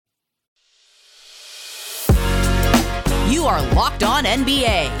are Locked On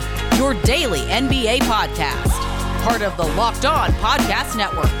NBA, your daily NBA podcast. Part of the Locked On Podcast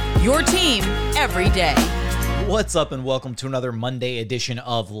Network, your team every day. What's up and welcome to another Monday edition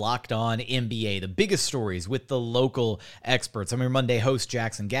of Locked On NBA, the biggest stories with the local experts. I'm your Monday host,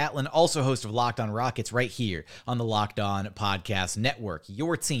 Jackson Gatlin, also host of Locked On Rockets right here on the Locked On Podcast Network,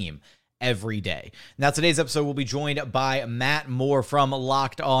 your team every day. Now, today's episode will be joined by Matt Moore from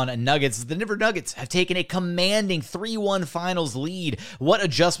Locked On Nuggets. The Denver Nuggets have taken a commanding 3-1 finals lead. What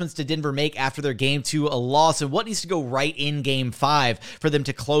adjustments did Denver make after their Game 2 loss, and what needs to go right in Game 5 for them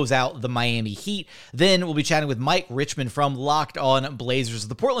to close out the Miami Heat? Then we'll be chatting with Mike Richmond from Locked On Blazers.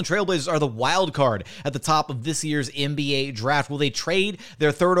 The Portland Trail Blazers are the wild card at the top of this year's NBA draft. Will they trade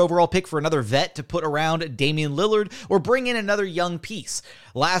their third overall pick for another vet to put around Damian Lillard, or bring in another young piece?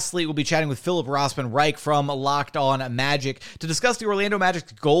 Lastly, we'll be chatting with Philip Rossman-Reich from Locked On Magic to discuss the Orlando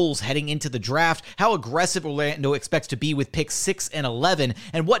Magic's goals heading into the draft, how aggressive Orlando expects to be with picks 6 and 11,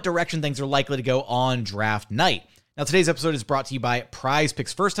 and what direction things are likely to go on draft night. Now, today's episode is brought to you by Prize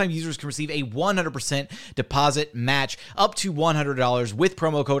Picks. First-time users can receive a 100% deposit match up to $100 with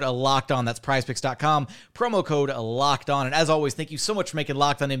promo code LOCKEDON. That's prizepicks.com, promo code LOCKEDON. And as always, thank you so much for making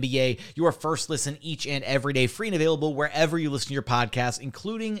Locked On NBA your first listen each and every day, free and available wherever you listen to your podcasts,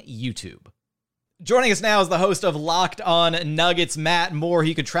 including YouTube. Joining us now is the host of Locked On Nuggets, Matt Moore.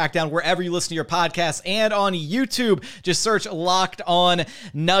 You can track down wherever you listen to your podcasts and on YouTube. Just search Locked On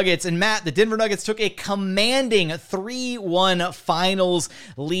Nuggets. And Matt, the Denver Nuggets took a commanding 3-1 finals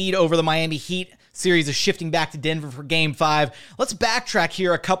lead over the Miami Heat. Series is shifting back to Denver for Game 5. Let's backtrack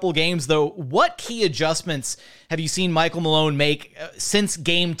here a couple games, though. What key adjustments have you seen Michael Malone make since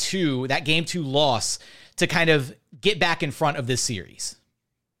Game 2, that Game 2 loss, to kind of get back in front of this series?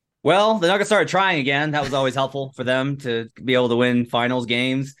 Well, the Nuggets started trying again. That was always helpful for them to be able to win finals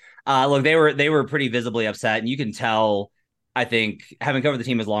games. Look, they were pretty visibly upset, and you can tell, I think, having covered the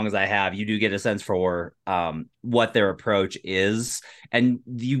team as long as I have, you do get a sense for what their approach is. And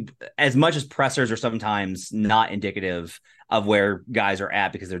you, as much as pressers are sometimes not indicative of where guys are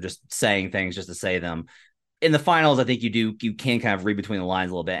at because they're just saying things just to say them, in the finals, I think you can kind of read between the lines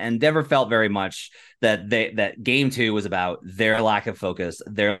a little bit. And Denver felt very much that Game 2 was about their lack of focus,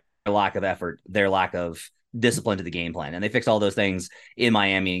 their lack of effort, their lack of discipline to the game plan. And they fixed all those things in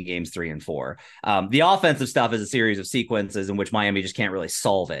Miami in games 3 and 4. The offensive stuff is a series of sequences in which Miami just can't really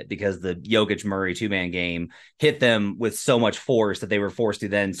solve it because the Jokic Murray 2-man game hit them with so much force that they were forced to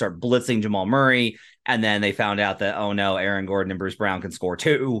then start blitzing Jamal Murray. And then they found out that, oh no, Aaron Gordon and Bruce Brown can score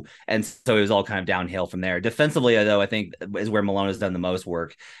too. And so it was all kind of downhill from there. Defensively, though, I think is where Malone has done the most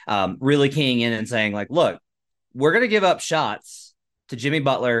work. Really keying in and saying, like, look, we're going to give up shots to Jimmy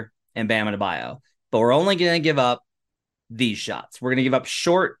Butler and Bam Adebayo, but we're only going to give up these shots. We're going to give up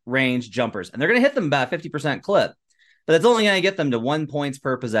short range jumpers, and they're going to hit them about 50% clip, but that's only going to get them to 1 point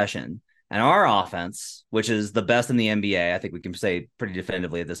per possession. And our offense, which is the best in the NBA, I think we can say pretty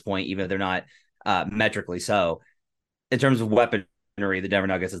definitively at this point, even if they're not metrically so, in terms of weaponry, the Denver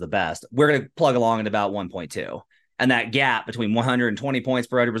Nuggets is the best. We're going to plug along at about 1.2. And that gap between 120 points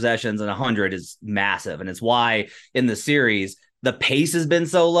per 100 possessions and 100 is massive. And it's why in the series, the pace has been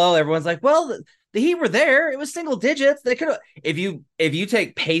so low. Everyone's like, well, the Heat were there. It was single digits. They could have. If you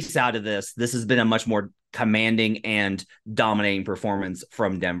take pace out of this has been a much more commanding and dominating performance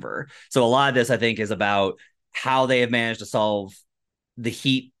from Denver. So a lot of this, I think, is about how they have managed to solve the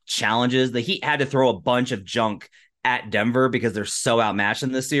Heat challenges. The Heat had to throw a bunch of junk at Denver because they're so outmatched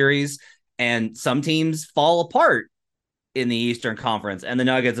in this series. And some teams fall apart in the Eastern Conference. And the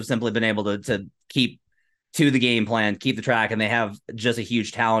Nuggets have simply been able to keep to the game plan, keep the track, and they have just a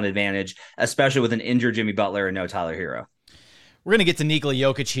huge talent advantage, especially with an injured Jimmy Butler and no Tyler Hero. We're going to get to Nikola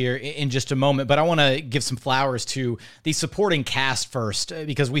Jokic here in just a moment, but I want to give some flowers to the supporting cast first,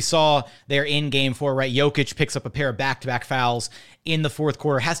 because we saw there in Game 4, right? Jokic picks up a pair of back-to-back fouls in the fourth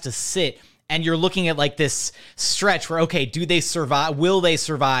quarter, has to sit, and you're looking at like this stretch where, okay, do they survive? Will they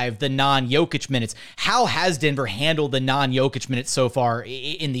survive the non-Jokic minutes? How has Denver handled the non-Jokic minutes so far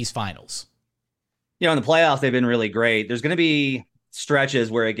in these finals? You know, in the playoffs, they've been really great. There's going to be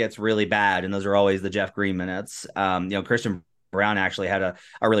stretches where it gets really bad, and those are always the Jeff Green minutes. Christian Brown actually had a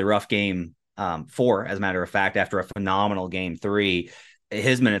really rough game 4, as a matter of fact, after a phenomenal Game 3.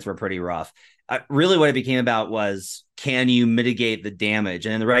 His minutes were pretty rough. Really what it became about was, can you mitigate the damage?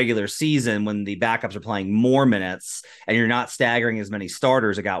 And in the regular season, when the backups are playing more minutes and you're not staggering as many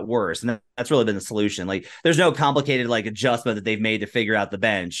starters, it got worse. And that's really been the solution. Like, there's no complicated adjustment that they've made to figure out the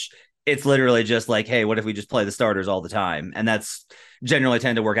bench. it's literally just like, hey, what if we just play the starters all the time? And that's generally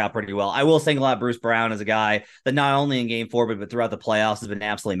tend to work out pretty well. I will single out Bruce Brown as a guy that not only in game four, but throughout the playoffs has been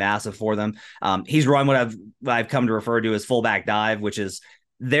absolutely massive for them. He's run what I've come to refer to as fullback dive, which is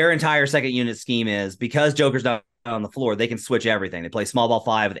their entire second unit scheme is because Joker's not on the floor, they can switch everything. They play small ball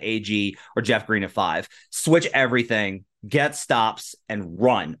five with AG or Jeff Green at five, switch everything, get stops, and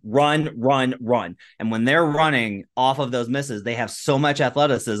run. And when they're running off of those misses, they have so much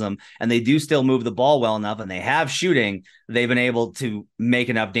athleticism and they do still move the ball well enough and they have shooting. They've been able to make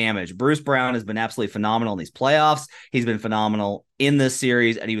enough damage. Bruce Brown has been absolutely phenomenal in these playoffs. He's been phenomenal in this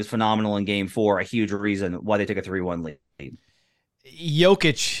series, and he was phenomenal in game four, a huge reason why they took a 3-1 lead.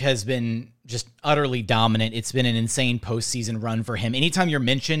 Jokic has been just utterly dominant. It's been an insane postseason run for him. Anytime you're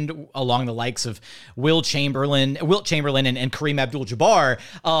mentioned along the likes of Wilt Chamberlain and Kareem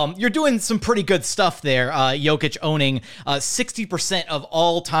Abdul-Jabbar, you're doing some pretty good stuff there. Jokic owning 60% of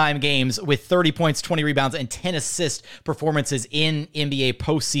all-time games with 30 points, 20 rebounds, and 10 assist performances in NBA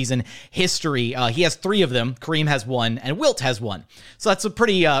postseason history. He has 3 of them. Kareem has 1, and Wilt has 1. So that's a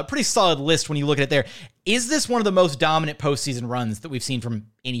pretty solid list when you look at it there. Is this one of the most dominant postseason runs that we've seen from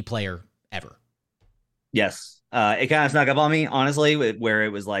any player ever? Yes. It kind of snuck up on me, honestly, where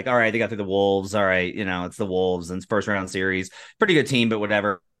it was like, all right, they got through the Wolves. All right, it's the Wolves and it's first round series. Pretty good team, but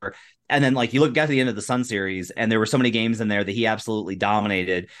whatever. And then like you got to the end of the Sun series and there were so many games in there that he absolutely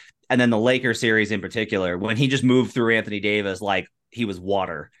dominated. And then the Lakers series in particular, when he just moved through Anthony Davis like he was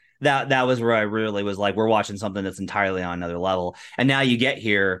water. That was where I really was like, we're watching something that's entirely on another level. And now you get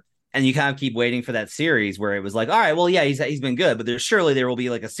here and you kind of keep waiting for that series where it was like, all right, well, yeah, he's been good, but there will be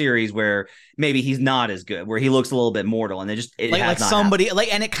like a series where maybe he's not as good, where he looks a little bit mortal, and it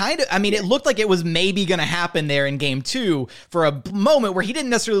looked like it was maybe going to happen there in game 2 for a moment where he didn't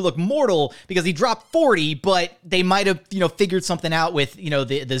necessarily look mortal because he dropped 40, but they might have figured something out with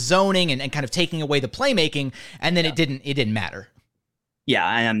the zoning and kind of taking away the playmaking, and then it didn't matter. Yeah,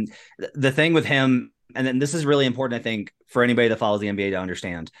 and the thing with him, and then this is really important, I think, for anybody that follows the NBA to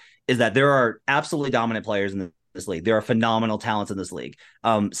understand, is that there are absolutely dominant players in this league. There are phenomenal talents in this league.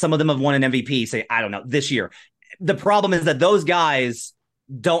 Some of them have won an MVP, say, I don't know, this year. The problem is that those guys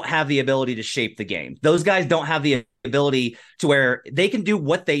don't have the ability to shape the game. Those guys don't have the ability to where they can do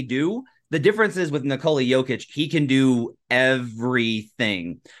what they do. The difference is with Nikola Jokic, he can do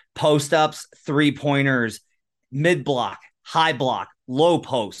everything. Post-ups, three-pointers, mid-block, high block, low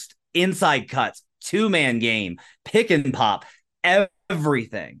post, inside cuts, two-man game, pick and pop,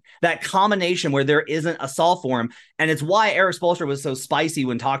 everything. That combination where there isn't a solve for him. And it's why Eric Spoelstra was so spicy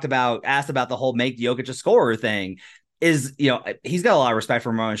when asked about the whole make Jokic a scorer thing. Is, he's got a lot of respect for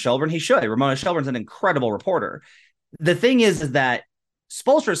Ramona Shelburne. He should. Ramona Shelburne's an incredible reporter. The thing is that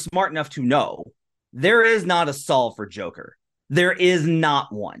Spoelstra is smart enough to know there is not a solve for Joker. There is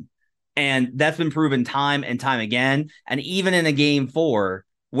not one. And that's been proven time and time again. And even in a game 4,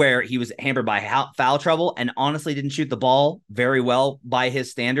 where he was hampered by foul trouble and honestly didn't shoot the ball very well by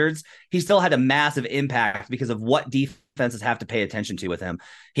his standards, he still had a massive impact because of what defenses have to pay attention to with him.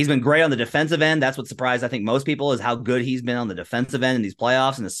 He's been great on the defensive end. That's what surprised, I think, most people, is how good he's been on the defensive end in these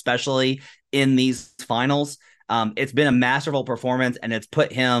playoffs and especially in these finals. It's been a masterful performance, and it's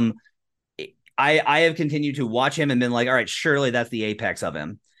put him – I have continued to watch him and been like, all right, surely that's the apex of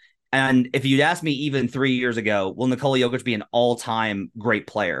him. And if you'd asked me even 3 years ago, will Nikola Jokic be an all-time great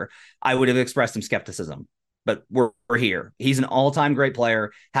player? I would have expressed some skepticism, but we're here. He's an all-time great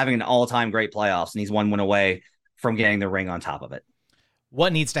player, having an all-time great playoffs, and he's 1 win away from getting the ring on top of it.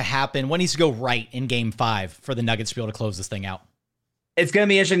 What needs to happen? What needs to go right in game 5 for the Nuggets to be able to close this thing out? It's going to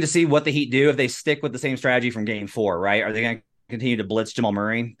be interesting to see what the Heat do if they stick with the same strategy from game 4, right? Are they going to continue to blitz Jamal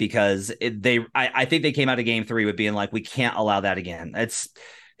Murray? Because I think they came out of game 3 with being like, we can't allow that again.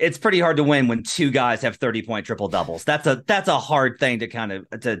 It's pretty hard to win when 2 guys have 30-point triple doubles. That's a hard thing to kind of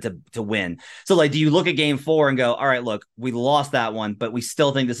to win. So like, do you look at game 4 and go, all right, look, we lost that one, but we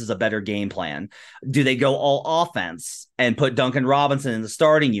still think this is a better game plan? Do they go all offense and put Duncan Robinson in the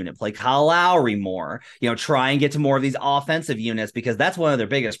starting unit, play Kyle Lowry more, try and get to more of these offensive units? Because that's one of their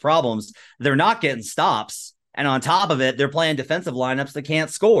biggest problems. They're not getting stops. And on top of it, they're playing defensive lineups that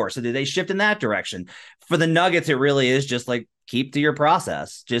can't score. So do they shift in that direction? For the Nuggets, it really is just like, keep to your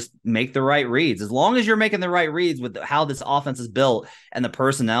process. Just make the right reads. As long as you're making the right reads with how this offense is built and the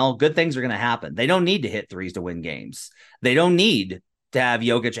personnel, good things are going to happen. They don't need to hit threes to win games. They don't need to have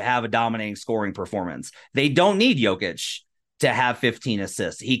Jokic have a dominating scoring performance. They don't need Jokic to have 15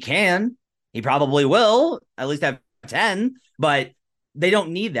 assists. He can. He probably will at least have 10, but they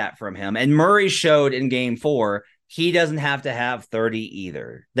don't need that from him. And Murray showed in game 4 he doesn't have to have 30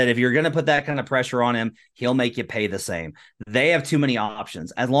 either. That if you're going to put that kind of pressure on him, he'll make you pay the same. They have too many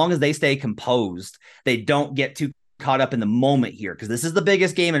options. As long as they stay composed, they don't get too caught up in the moment here, because this is the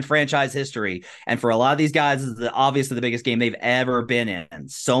biggest game in franchise history. And for a lot of these guys, this is obviously the biggest game they've ever been in.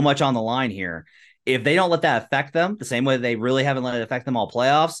 So much on the line here. If they don't let that affect them the same way they really haven't let it affect them all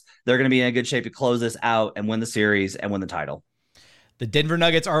playoffs, they're going to be in a good shape to close this out and win the series and win the title. The Denver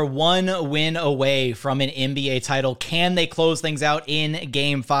Nuggets are 1 win away from an NBA title. Can they close things out in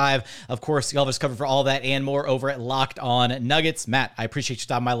Game 5? Of course, you'll have us covered for all that and more over at Locked On Nuggets. Matt, I appreciate you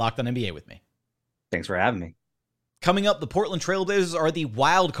stopping by Locked On NBA with me. Thanks for having me. Coming up, the Portland Trailblazers are the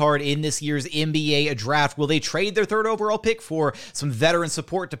wild card in this year's NBA draft. Will they trade their third overall pick for some veteran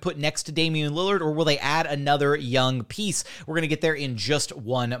support to put next to Damian Lillard, or will they add another young piece? We're going to get there in just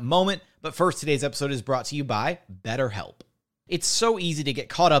one moment. But first, today's episode is brought to you by BetterHelp. It's so easy to get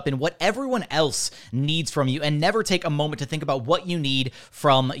caught up in what everyone else needs from you and never take a moment to think about what you need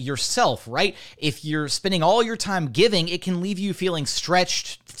from yourself, right? If you're spending all your time giving, it can leave you feeling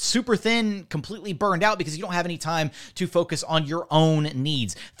stretched, super thin, completely burned out because you don't have any time to focus on your own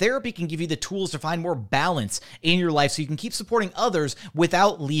needs. Therapy can give you the tools to find more balance in your life so you can keep supporting others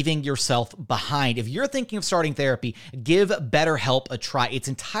without leaving yourself behind. If you're thinking of starting therapy, give BetterHelp a try. It's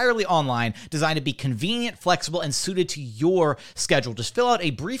entirely online, designed to be convenient, flexible, and suited to your schedule. Just fill out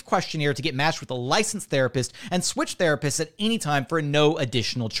a brief questionnaire to get matched with a licensed therapist and switch therapists at any time for no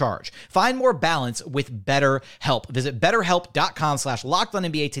additional charge. Find more balance with BetterHelp. Visit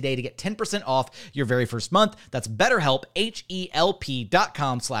BetterHelp.com/LockedOnNBA today to get 10% off your very first month. That's BetterHelp,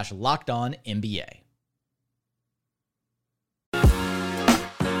 HELP.com/LockedOnNBA.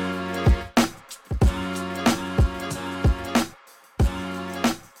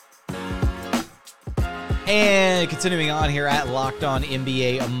 And continuing on here at Locked On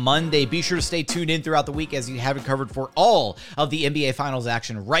NBA Monday, be sure to stay tuned in throughout the week as you have it covered for all of the NBA Finals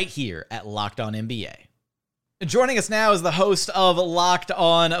action right here at Locked On NBA. Joining us now is the host of Locked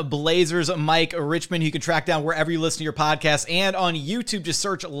On Blazers, Mike Richman, who you can track down wherever you listen to your podcast, and on YouTube, just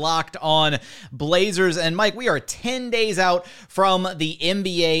search Locked On Blazers. And Mike, we are 10 days out from the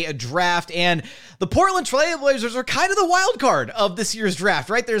NBA draft, and the Portland Trail Blazers are kind of the wild card of this year's draft,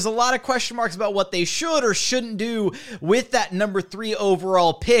 right? There's a lot of question marks about what they should or shouldn't do with that number 3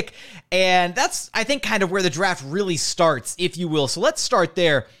 overall pick, and that's, I think, kind of where the draft really starts, if you will. So let's start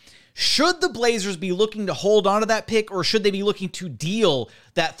there. Should the Blazers be looking to hold on to that pick, or should they be looking to deal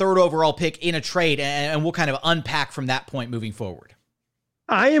that 3rd overall pick in a trade? And we'll kind of unpack from that point moving forward.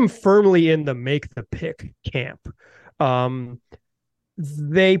 I am firmly in the make the pick camp.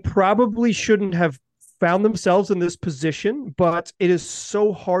 They probably shouldn't have found themselves in this position, but it is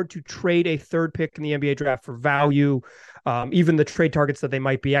so hard to trade a 3rd pick in the NBA draft for value. Even the trade targets that they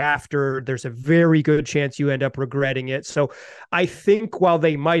might be after, there's a very good chance you end up regretting it. So I think while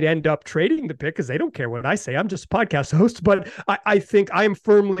they might end up trading the pick, because they don't care what I say, I'm just a podcast host, but I think I am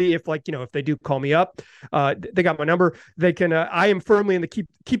firmly, if they do call me up, they got my number, they can, I am firmly in the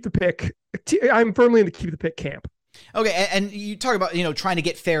keep the pick. I'm firmly in the keep the pick camp. Okay, and you talk about, trying to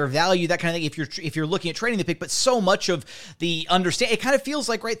get fair value, that kind of thing, if you're looking at trading the pick, but so much of the it kind of feels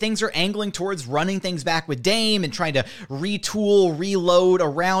like, right, things are angling towards running things back with Dame and trying to retool, reload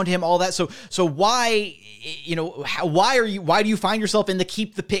around him, all that. So why, why do you find yourself in the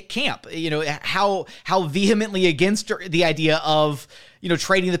keep the pick camp? How vehemently against the idea of,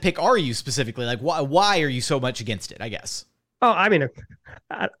 trading the pick are you specifically? Like, why are you so much against it, I guess? Oh, I mean,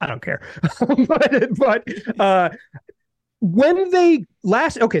 I don't care. but when they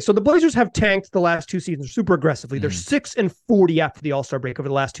so the Blazers have tanked the last 2 seasons super aggressively. They're 6-40 after the All-Star break over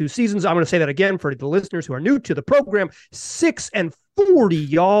the last 2 seasons. I'm going to say that again for the listeners who are new to the program. 6-40,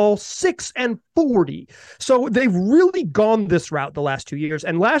 y'all. 6-40. So they've really gone this route the last 2 years.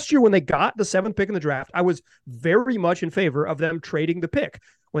 And last year when they got the 7th pick in the draft, I was very much in favor of them trading the pick.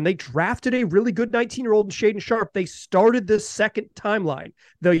 When they drafted a really good 19-year-old in Shaedon Sharpe, they started this second timeline,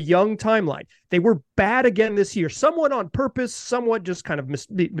 the young timeline. They were bad again this year, somewhat on purpose, somewhat just kind of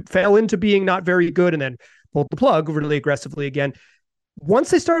fell into being not very good and then pulled the plug really aggressively again. Once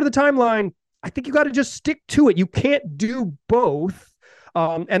they started the timeline, I think you got to just stick to it. You can't do both.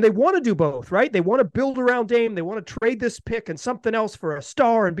 And they want to do both, right? They want to build around Dame. They want to trade this pick and something else for a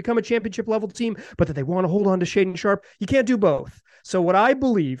star and become a championship level team, but that they want to hold on to Shaedon Sharpe. You can't do both. So what I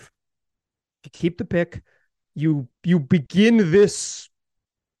believe, if you keep the pick, you begin this,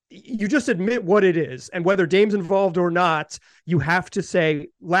 you just admit what it is. And whether Dame's involved or not, you have to say,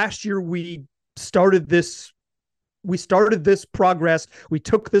 last year we started this we started this progress. We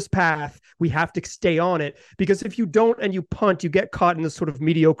took this path. We have to stay on it, because if you don't and you punt, you get caught in this sort of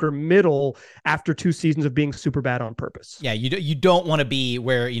mediocre middle after 2 seasons of being super bad on purpose. Yeah, you don't want to be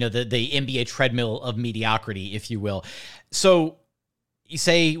where, the NBA treadmill of mediocrity, if you will. So you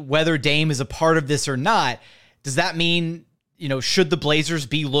say whether Dame is a part of this or not, does that mean, should the Blazers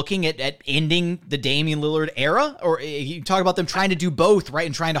be looking at ending the Damian Lillard era? Or you talk about them trying to do both, right?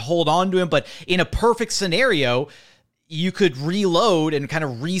 And trying to hold on to him. But in a perfect scenario, you could reload and kind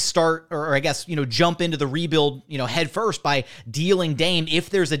of restart, or I guess, jump into the rebuild, head first by dealing Dame, if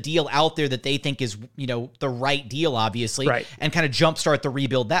there's a deal out there that they think is, the right deal, obviously, right, and kind of jumpstart the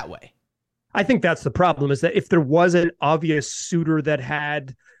rebuild that way. I think that's the problem, is that if there was an obvious suitor that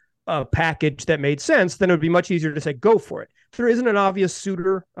had a package that made sense, then it would be much easier to say, go for it. If there isn't an obvious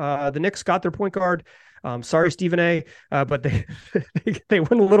suitor, the Knicks got their point guard. Sorry, Stephen A., but they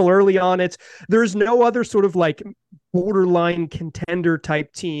went a little early on it. There's no other sort of like borderline contender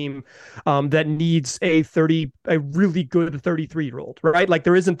type team that needs a really good 33-year-old, right? Like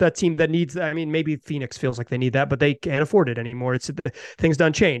there isn't that team that needs, maybe Phoenix feels like they need that, but they can't afford it anymore. Things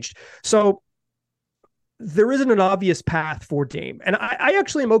done changed. So there isn't an obvious path for Dame. And I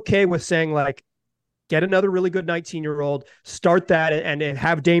actually am okay with saying, like, get another really good 19-year-old, start that, and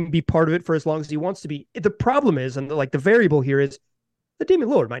have Dame be part of it for as long as he wants to be. The problem is, and the variable here is, that Damian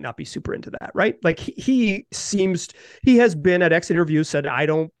Lillard might not be super into that, right? Like he has been at exit interviews said, I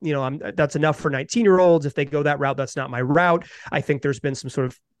don't, that's enough for 19-year-olds. If they go that route, that's not my route. I think there's been some sort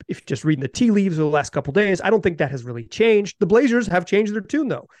of, if you're just reading the tea leaves of the last couple of days, I don't think that has really changed. The Blazers have changed their tune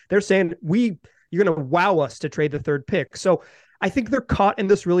though. They're saying, you're going to wow us to trade the 3rd pick. So I think they're caught in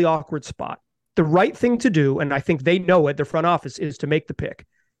this really awkward spot. The right thing to do, and I think they know it, their front office, is to make the pick.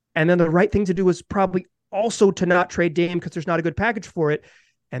 And then the right thing to do is probably also to not trade Dame, because there's not a good package for it.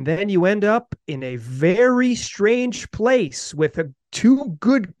 And then you end up in a very strange place with 2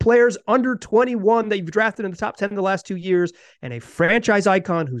 good players under 21 that you've drafted in the top 10 in the last 2 years, and a franchise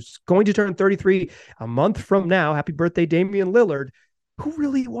icon who's going to turn 33 a month from now. Happy birthday, Damian Lillard, who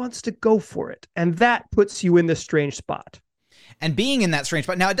really wants to go for it. And that puts you in this strange spot. And being in that strange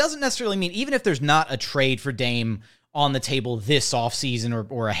spot, now it doesn't necessarily mean, even if there's not a trade for Dame on the table this offseason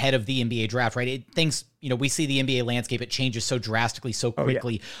or ahead of the NBA draft, right? We see the NBA landscape, it changes so drastically, so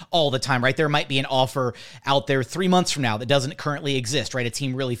quickly all the time, right? There might be an offer out there 3 months from now that doesn't currently exist, right? A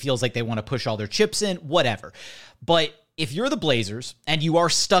team really feels like they want to push all their chips in, whatever. But if you're the Blazers and you are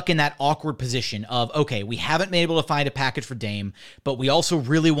stuck in that awkward position of, okay, we haven't been able to find a package for Dame, but we also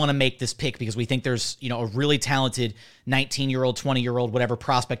really want to make this pick because we think there's, a really talented 19-year-old, 20-year-old, whatever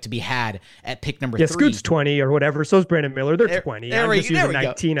prospect to be had at pick number 3. Scoot's 20 or whatever. So is Brandon Miller. They're 20. I'm just using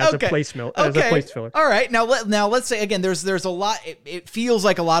 19 as a place filler. All right. Now let's say, again, there's a lot. It feels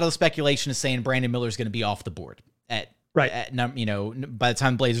like a lot of the speculation is saying Brandon Miller is going to be off the board by the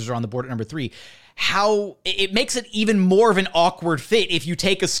time Blazers are on the board at number 3. How it makes it even more of an awkward fit if you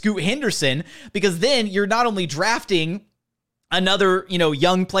take a Scoot Henderson, because then you're not only drafting another,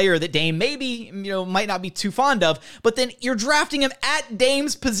 young player that Dame maybe, might not be too fond of, but then you're drafting him at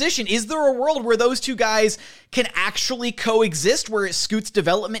Dame's position. Is there a world where those two guys can actually coexist, where Scoot's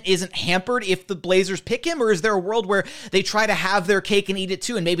development isn't hampered if the Blazers pick him? Or is there a world where they try to have their cake and eat it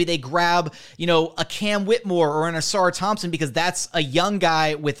too, and maybe they grab, a Cam Whitmore or an Asar Thompson, because that's a young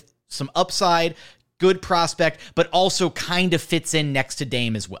guy with some upside, good prospect, but also kind of fits in next to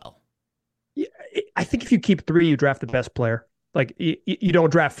Dame as well? Yeah, I think if you keep 3, you draft the best player. Like you don't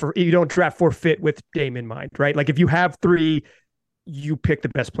draft for fit with Dame in mind, right? Like if you have 3, you pick the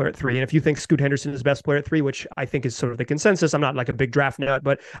best player at 3. And if you think Scoot Henderson is the best player at 3, which I think is sort of the consensus, I'm not like a big draft nut,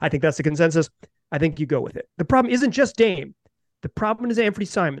 but I think that's the consensus. I think you go with it. The problem isn't just Dame. The problem is Anthony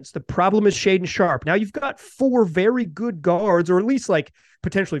Simons. The problem is Shaedon Sharpe. Now you've got 4 very good guards, or at least like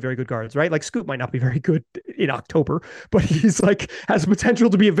potentially very good guards, right? Like Scoot might not be very good in October, but he's like has potential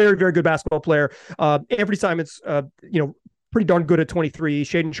to be a very, very good basketball player. Anthony Simons, pretty darn good at 23.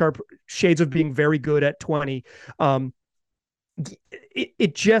 Shaedon Sharpe, shades of being very good at 20.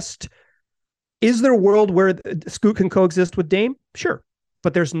 It just, is there a world where Scoot can coexist with Dame? Sure.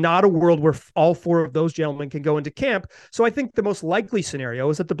 But there's not a world where all 4 of those gentlemen can go into camp. So I think the most likely scenario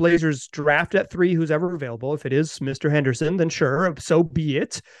is that the Blazers draft at 3 who's ever available. If it is Mr. Henderson, then sure, so be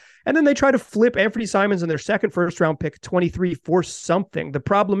it. And then they try to flip Anthony Simons and their second first-round pick 23 for something. The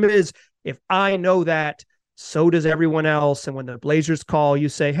problem is, if I know that, so does everyone else. And when the Blazers call, you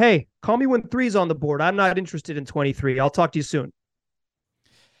say, hey, call me when 3's on the board. I'm not interested in 23. I'll talk to you soon.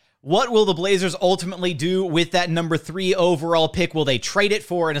 What will the Blazers ultimately do with that number 3 overall pick? Will they trade it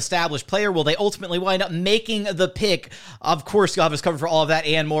for an established player? Will they ultimately wind up making the pick? Of course, you'll have us covered for all of that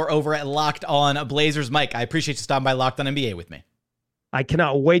and more over at Locked On Blazers. Mike, I appreciate you stopping by Locked On NBA with me. I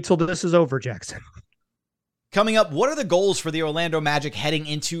cannot wait till this is over, Jackson. Coming up, what are the goals for the Orlando Magic heading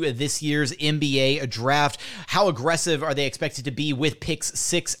into this year's NBA draft? How aggressive are they expected to be with picks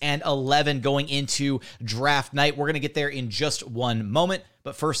 6 and 11 going into draft night? We're going to get there in just one moment.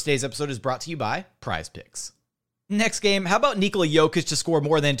 But first, today's episode is brought to you by Prize Picks. Next game, how about Nikola Jokic to score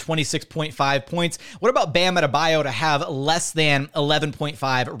more than 26.5 points? What about Bam Adebayo to have less than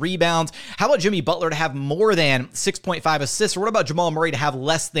 11.5 rebounds? How about Jimmy Butler to have more than 6.5 assists? Or what about Jamal Murray to have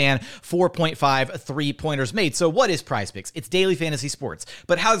less than 4.5 three-pointers made? So what is Prize Picks? It's daily fantasy sports.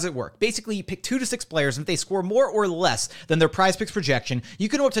 But how does it work? Basically, you pick 2 to 6 players, and if they score more or less than their Prize Picks projection, you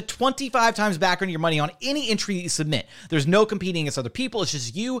can go up to 25 times back on your money on any entry that you submit. There's no competing against other people. It's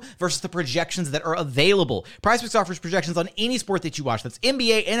just you versus the projections that are available. Prize Picks offers projections on any sport that you watch. That's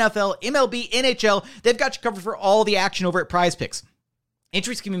NBA, NFL, MLB, NHL. They've got you covered for all the action over at Prize Picks.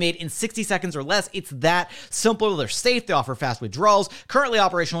 Entries can be made in 60 seconds or less. It's that simple. They're safe. They offer fast withdrawals. Currently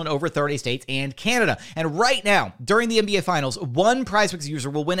operational in over 30 states and Canada. And right now, during the NBA Finals, one PrizePicks user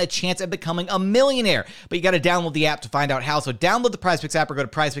will win a chance at becoming a millionaire. But you got to download the app to find out how. So download the PrizePicks app or go to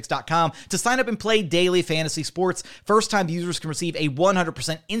prizepicks.com to sign up and play daily fantasy sports. First-time users can receive a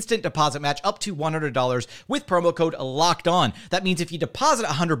 100% instant deposit match up to $100 with promo code LOCKEDON. That means if you deposit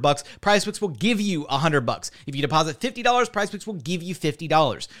 $100, PrizePicks will give you $100. If you deposit $50, PrizePicks will give you $50.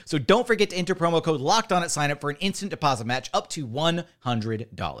 So don't forget to enter promo code LOCKEDON at sign up for an instant deposit match up to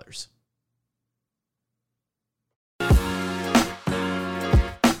 $100.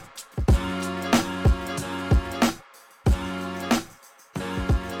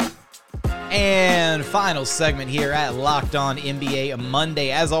 And final segment here at Locked On NBA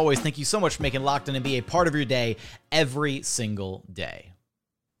Monday. As always, thank you so much for making Locked On NBA part of your day every single day.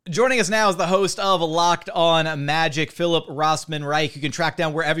 Joining us now is the host of Locked On Magic, Philip Rossman Reich. You can track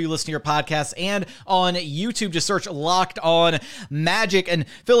down wherever you listen to your podcasts and on YouTube. Just search Locked On Magic. And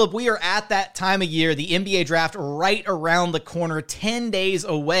Philip, we are at that time of year, the NBA draft right around the corner, 10 days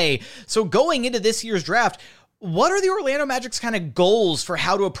away. So going into this year's draft, what are the Orlando Magic's kind of goals for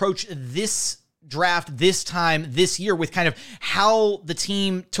how to approach this draft this time this year, with kind of how the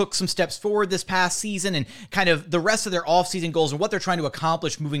team took some steps forward this past season and kind of the rest of their offseason goals and what they're trying to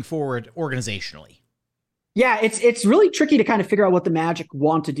accomplish moving forward organizationally? Yeah, it's really tricky to kind of figure out what the Magic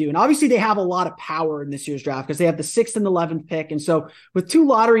want to do. And obviously they have a lot of power in this year's draft because they have the 6th and 11th pick. And so with 2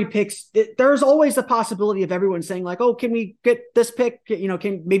 lottery picks, there's always the possibility of everyone saying like, oh, can we get this pick?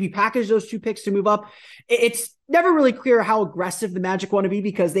 Can maybe package those 2 picks to move up? It's never really clear how aggressive the Magic want to be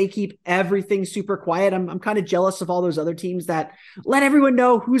because they keep everything super quiet. I'm kind of jealous of all those other teams that let everyone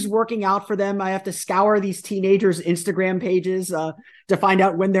know who's working out for them. I have to scour these teenagers' Instagram pages to find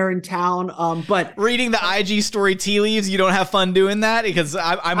out when they're in town. But reading the IG story tea leaves, you don't have fun doing that because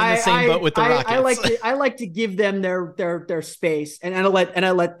I'm in the same boat with the Rockets. I like to give them their space, and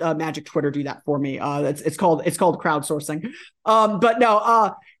I let Magic Twitter do that for me. It's called crowdsourcing. But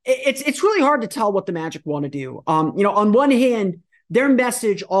no. It's really hard to tell what the Magic want to do. On one hand, their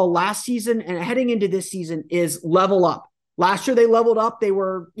message all last season and heading into this season is level up. Last year, they leveled up. They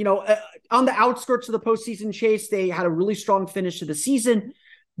were, on the outskirts of the postseason chase. They had a really strong finish to the season.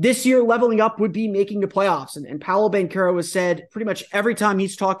 This year, leveling up would be making the playoffs. And Paolo Banchero has said pretty much every time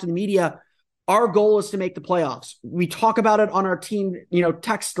he's talked to the media, our goal is to make the playoffs. We talk about it on our team,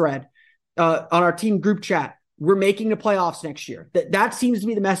 text thread, on our team group chat. We're making the playoffs next year. That seems to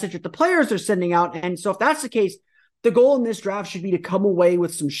be the message that the players are sending out. And so if that's the case, the goal in this draft should be to come away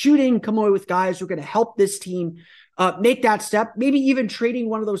with some shooting, come away with guys who are going to help this team make that step, maybe even trading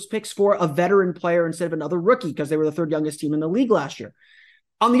one of those picks for a veteran player instead of another rookie because they were the 3rd youngest team in the league last year.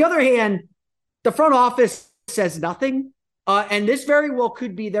 On the other hand, the front office says nothing. And this very well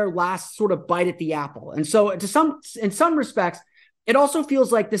could be their last sort of bite at the apple. And so in some respects, it also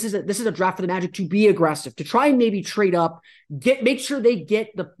feels like this is a draft for the Magic to be aggressive, to try and maybe trade up, make sure they get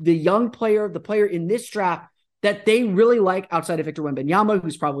the young player, the player in this draft that they really like outside of Victor Wembanyama,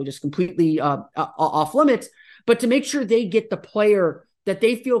 who's probably just completely off limits, but to make sure they get the player that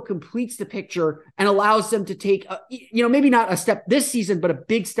they feel completes the picture and allows them to take, maybe not a step this season, but a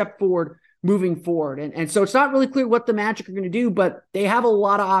big step forward moving forward. And so it's not really clear what the Magic are going to do, but they have a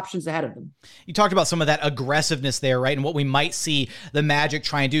lot of options ahead of them. You talked about some of that aggressiveness there, right? And what we might see the Magic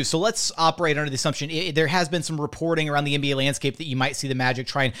try and do. So let's operate under the assumption there has been some reporting around the NBA landscape that you might see the Magic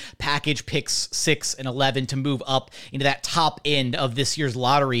try and package picks 6 and 11 to move up into that top end of this year's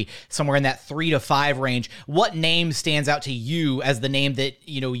lottery, somewhere in that 3 to 5 range. What name stands out to you as the name that,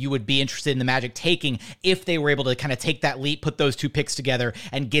 you would be interested in the Magic taking if they were able to kind of take that leap, put those two picks together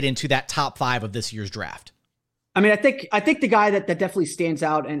and get into that top 5 of this year's draft? I mean, I think the guy that definitely stands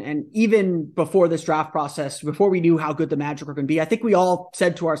out, and even before this draft process, before we knew how good the Magic were going to be, I think we all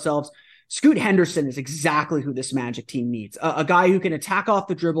said to ourselves, Scoot Henderson is exactly who this Magic team needs. A guy who can attack off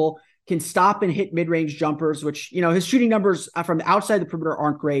the dribble, can stop and hit mid-range jumpers, which, his shooting numbers from the outside the perimeter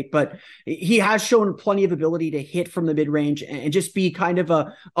aren't great, but he has shown plenty of ability to hit from the mid-range and just be kind of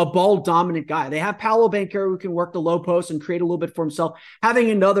a ball-dominant guy. They have Paolo Banchero who can work the low post and create a little bit for himself.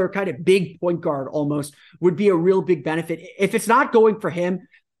 Having another kind of big point guard almost would be a real big benefit. If it's not going for him,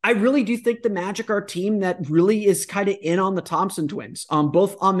 I really do think the Magic are a team that really is kind of in on the Thompson twins.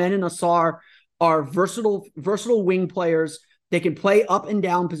 Both Amen and Ausar are versatile wing players. They can play up and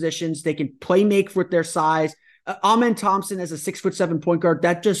down positions. They can play make with their size. Amen Thompson as a 6'7" point guard,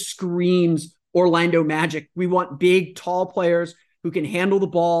 that just screams Orlando Magic. We want big, tall players who can handle the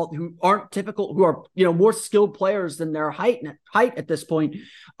ball, who aren't typical, who are more skilled players than their height at this point.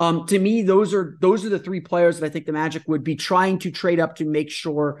 To me, those are the 3 players that I think the Magic would be trying to trade up to make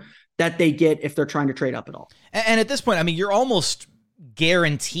sure that they get if they're trying to trade up at all. And at this point, I mean, you're almost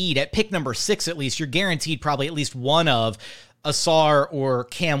guaranteed at pick number 6, at least, you're guaranteed probably at least one of Ausar or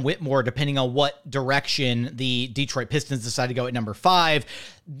Cam Whitmore, depending on what direction the Detroit Pistons decide to go at number 5.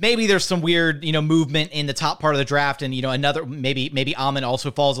 Maybe there's some weird, movement in the top part of the draft, and another maybe Amen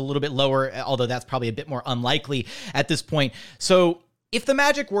also falls a little bit lower, although that's probably a bit more unlikely at this point. So if the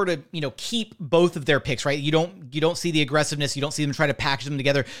Magic were to, keep both of their picks, right? You don't see the aggressiveness, you don't see them try to package them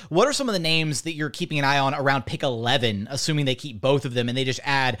together. What are some of the names that you're keeping an eye on around pick 11, assuming they keep both of them and they just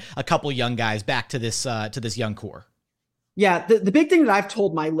add a couple young guys back to this young core? Yeah, the big thing that I've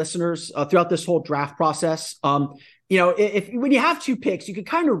told my listeners throughout this whole draft process, if when you have 2 picks, you can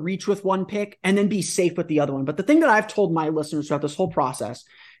kind of reach with one pick and then be safe with the other one. But the thing that I've told my listeners throughout this whole process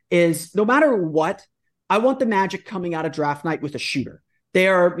is no matter what, I want the Magic coming out of draft night with a shooter. They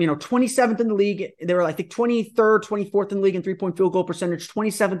are, 27th in the league. They were, I think, 23rd, 24th in the league in 3-point field goal percentage,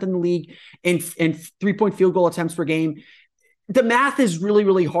 27th in the league in 3-point field goal attempts per game. The math is really,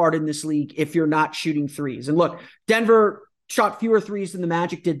 really hard in this league if you're not shooting threes. And look, Denver shot fewer threes than the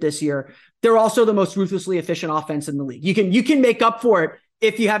Magic did this year. They're also the most ruthlessly efficient offense in the league. You can make up for it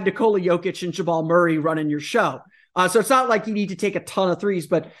if you have Nikola Jokic and Jamal Murray running your show. So it's not like you need to take a ton of threes,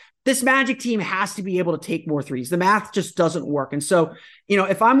 but this Magic team has to be able to take more threes. The math just doesn't work. And so,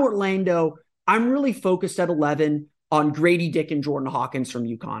 if I'm Orlando, I'm really focused at 11 on Grady Dick and Jordan Hawkins from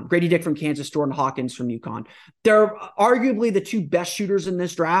UConn. Grady Dick from Kansas, Jordan Hawkins from UConn. They're arguably the 2 best shooters in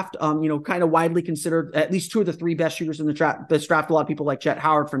this draft, kind of widely considered at least 2 of the 3 best shooters in this draft. A lot of people like Jet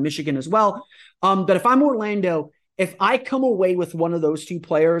Howard from Michigan as well. But if I'm Orlando, if I come away with one of those 2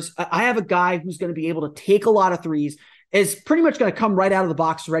 players, I have a guy who's going to be able to take a lot of threes, is pretty much going to come right out of the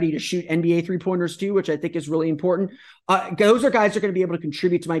box ready to shoot NBA 3-pointers too, which I think is really important. Those are guys that are going to be able to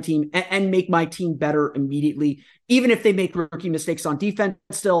contribute to my team and make my team better immediately. Even if they make rookie mistakes on defense,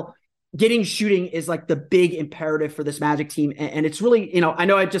 still getting shooting is like the big imperative for this Magic team. And it's really, I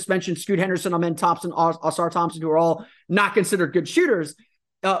know I just mentioned Scoot Henderson, Amen Thompson, Ausar Thompson, who are all not considered good shooters.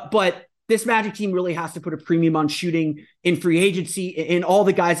 But this Magic team really has to put a premium on shooting in free agency, in all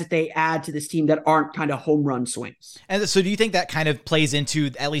the guys that they add to this team that aren't kind of home run swings. And so do you think that kind of plays into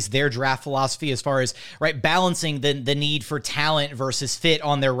at least their draft philosophy as far as balancing the need for talent versus fit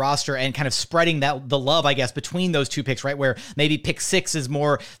on their roster and kind of spreading the love, I guess, between those 2 picks, right? Where maybe pick 6 is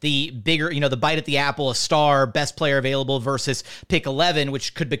more the bigger, the bite at the apple, a star, best player available, versus pick 11,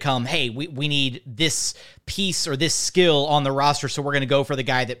 which could become, hey, we need this piece or this skill on the roster, so we're going to go for the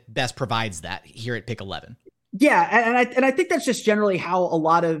guy that best provides that here at pick 11. Yeah, and I think that's just generally how a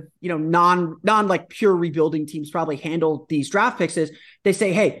lot of non like pure rebuilding teams probably handle these draft picks. Is they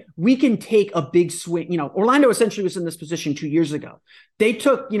say, hey, we can take a big swing. Orlando essentially was in this position 2 years ago. They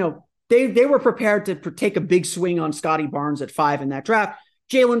took they were prepared to take a big swing on Scotty Barnes at 5 in that draft.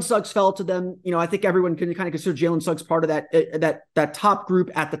 Jalen Suggs fell to them. I think everyone can kind of consider Jalen Suggs part of that top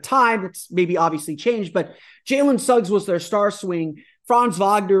group at the time. It's maybe obviously changed, but Jalen Suggs was their star swing. Franz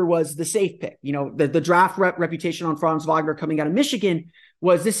Wagner was the safe pick. The draft reputation on Franz Wagner coming out of Michigan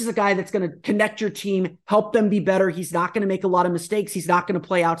was, this is a guy that's going to connect your team, help them be better. He's not going to make a lot of mistakes. He's not going to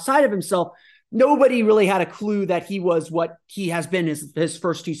play outside of himself. nobody really had a clue that he was what he has been his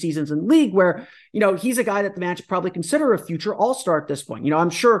first 2 seasons in the league, where, he's a guy that the Magic probably consider a future all-star at this point. I'm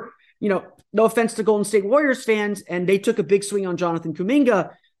sure, no offense to Golden State Warriors fans, and they took a big swing on Jonathan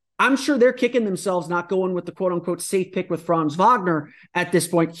Kuminga. I'm sure they're kicking themselves not going with the quote unquote safe pick with Franz Wagner at this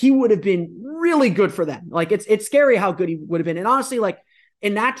point. He would have been really good for them. Like it's scary how good he would have been. And honestly, like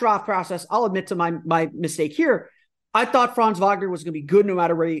in that draft process, I'll admit to my mistake here. I thought Franz Wagner was going to be good no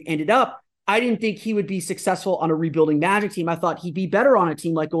matter where he ended up. I didn't think he would be successful on a rebuilding Magic team. I thought he'd be better on a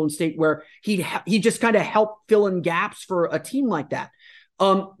team like Golden State, where he just kind of helped fill in gaps for a team like that.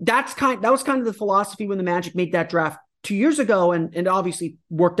 That was kind of the philosophy when the Magic made that draft 2 years ago, and obviously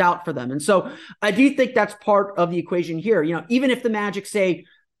worked out for them. And so I do think that's part of the equation here. Even if the Magic, say,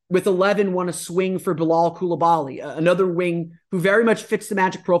 with 11 want to swing for Bilal Coulibaly, another wing who very much fits the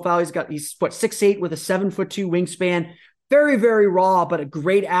Magic profile. He's 6'8" with a 7'2" wingspan, very, very raw, but a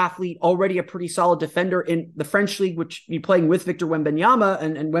great athlete, already a pretty solid defender in the French league, which you're playing with Victor Wembanyama,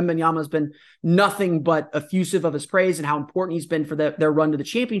 and Wembanyama has been nothing but effusive of his praise and how important he's been for their run to the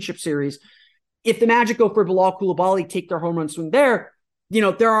championship series. If the Magic go for Bilal Coulibaly, take their home run swing there,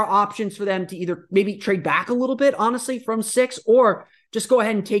 there are options for them to either maybe trade back a little bit, honestly, from 6, or just go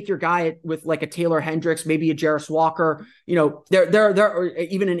ahead and take your guy with like a Taylor Hendricks, maybe a Jarris Walker, there or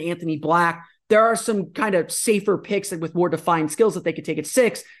even an Anthony Black. There are some kind of safer picks with more defined skills that they could take at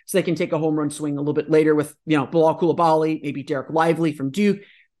 6, so they can take a home run swing a little bit later with, Bilal Coulibaly, maybe Derek Lively from Duke.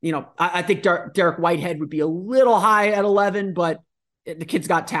 I think Derek Whitehead would be a little high at 11, but the kid's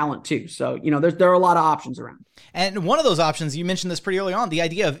got talent too. So, there are a lot of options around. And one of those options, you mentioned this pretty early on, the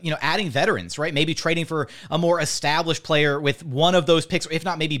idea of, adding veterans, right? Maybe trading for a more established player with one of those picks, or if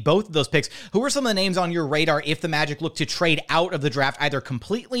not, maybe both of those picks. Who are some of the names on your radar if the Magic look to trade out of the draft, either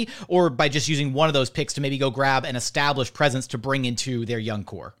completely or by just using one of those picks to maybe go grab an established presence to bring into their young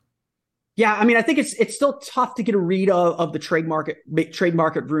core? Yeah, I mean, I think it's still tough to get a read of the trade market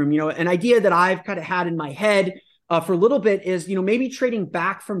room. An idea that I've kind of had in my head for a little bit is, maybe trading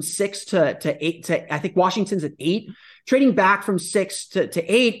back from 6 to 8 I think Washington's at 8, trading back from 6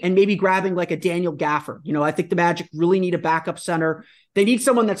 to 8 and maybe grabbing like a Daniel Gaffer. I think the Magic really need a backup center. They need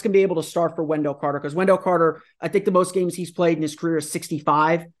someone that's going to be able to start for Wendell Carter, because Wendell Carter, I think the most games he's played in his career is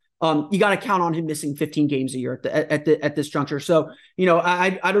 65. You got to count on him missing 15 games a year at this juncture. So,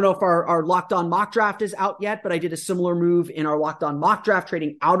 I don't know if our Locked On mock draft is out yet, but I did a similar move in our Locked On mock draft,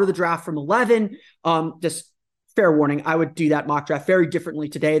 trading out of the draft from 11. Just fair warning, I would do that mock draft very differently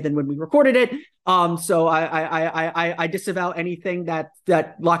today than when we recorded it. So I disavow anything that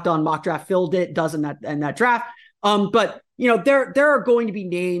Locked On mock draft filled it does in that draft. But there are going to be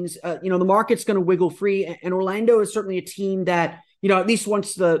names. The market's going to wiggle free, and Orlando is certainly a team that, at least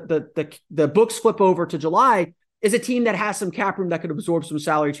once the books flip over to July, is a team that has some cap room that could absorb some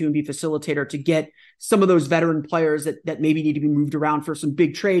salary too and be facilitator to get some of those veteran players that maybe need to be moved around for some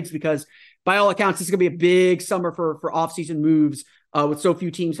big trades, because by all accounts, this is going to be a big summer for offseason moves, with so few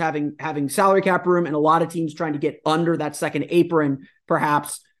teams having salary cap room and a lot of teams trying to get under that second apron.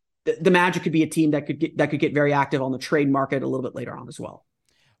 Perhaps the Magic could be a team that could get very active on the trade market a little bit later on as well.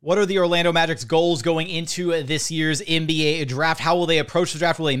 What are the Orlando Magic's goals going into this year's NBA draft? How will they approach the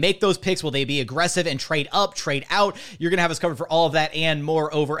draft? Will they make those picks? Will they be aggressive and trade up, trade out? You're going to have us covered for all of that and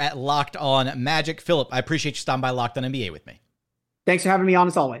more over at Locked On Magic. Philip, I appreciate you stopping by Locked On NBA with me. Thanks for having me on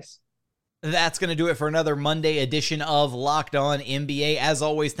as always. That's going to do it for another Monday edition of Locked On NBA. As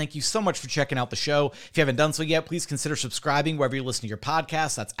always, thank you so much for checking out the show. If you haven't done so yet, please consider subscribing wherever you listen to your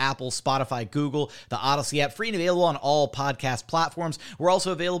podcasts. That's Apple, Spotify, Google, the Odyssey app, free and available on all podcast platforms. We're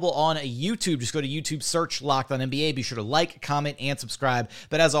also available on YouTube. Just go to YouTube, search Locked On NBA. Be sure to like, comment, and subscribe.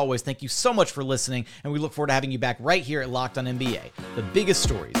 But as always, thank you so much for listening, and we look forward to having you back right here at Locked On NBA, the biggest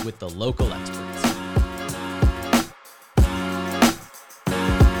stories with the local experts.